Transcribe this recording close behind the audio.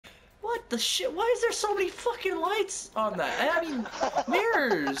What the shit? Why is there so many fucking lights on that? I mean,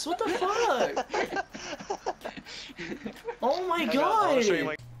 mirrors. What the fuck? Oh my god.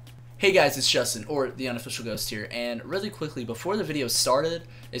 Hey guys, it's Justin, or the unofficial ghost here, and really quickly, before the video started,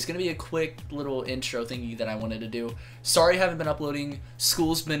 it's going to be a quick little intro thingy that I wanted to do. Sorry I haven't been uploading.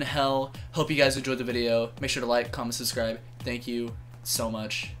 School's been hell. Hope you guys enjoyed the video. Make sure to like, comment, subscribe. Thank you so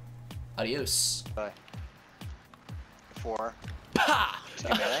much. Adios. Bye. 4. Pa!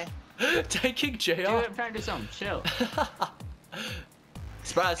 Did I kick Jay off? Dude, I'm trying to do something. Chill.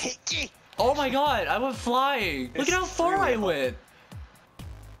 Surprise. Oh my god, I went flying. Look at how far I went.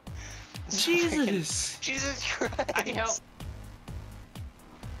 Jesus. Jesus Christ. I need help.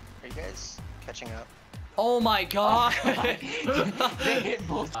 Are you guys catching up? Oh my god. They hit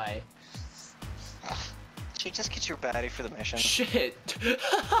both. Should you just get your baddie for the mission? Shit.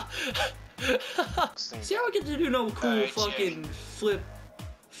 See how I get to do no cool fucking flip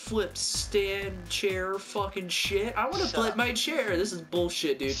stand chair fucking shit? I want to flip my chair. This is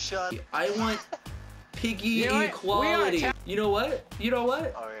bullshit, dude. I want piggy equality. You know what? You know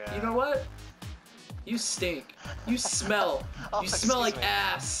what? Oh, yeah. You know what? You stink. You smell. Oh, you smell like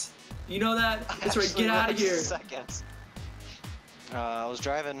ass. You know that? That's right. Get out of here. Seconds. I was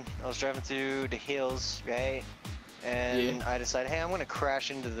driving through the hills, right? And I decided, hey, I'm gonna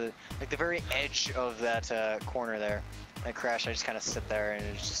crash into the very edge of that corner there. I crash. I just kind of sit there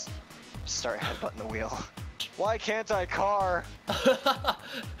and just start headbutting the wheel. Why can't I car?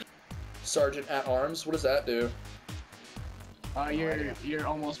 Sergeant at arms. What does that do? You're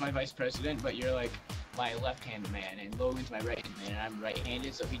almost my vice president, but you're like my left-handed man, and Logan's my right-handed man, and I'm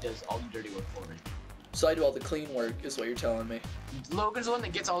right-handed, so he does all the dirty work for me. So I do all the clean work, is what you're telling me. Logan's the one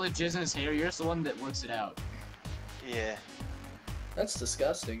that gets all the jizz in his hair. You're just the one that works it out. Yeah. That's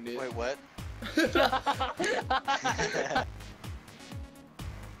disgusting, dude. Wait, what?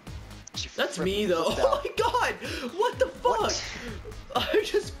 That's me, though. Oh my god! What the fuck? What? I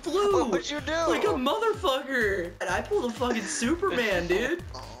just flew! What'd you do? Like a motherfucker! And I pulled a fucking Superman, dude!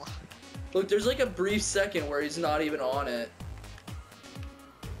 Look, there's like a brief second where he's not even on it.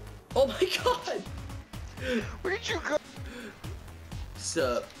 Oh my god! Where did you go?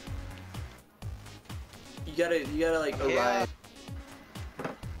 Sup? You gotta like arrive.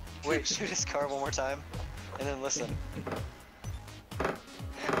 Wait, shoot his car one more time, and then listen.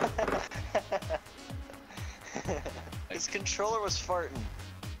 His controller was farting.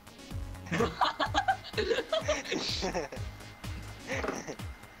 Okay,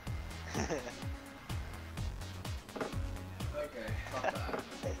 fuck that.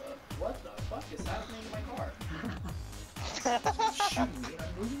 What the fuck is happening to my car?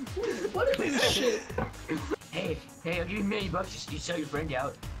 What is this shit? Hey, I'll give you $1,000,000 just you sell your friend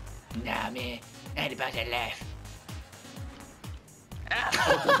out. Nah, man, I ain't about that life.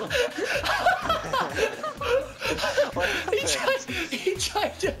 He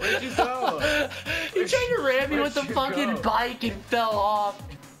tried to. Where'd you go? He tried to ram me with the fucking bike and fell off.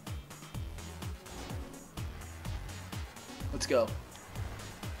 Let's go.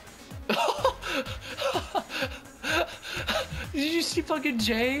 Did you see fucking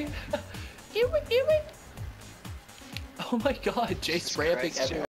Jay? Oh my god, Jay's ramping everywhere.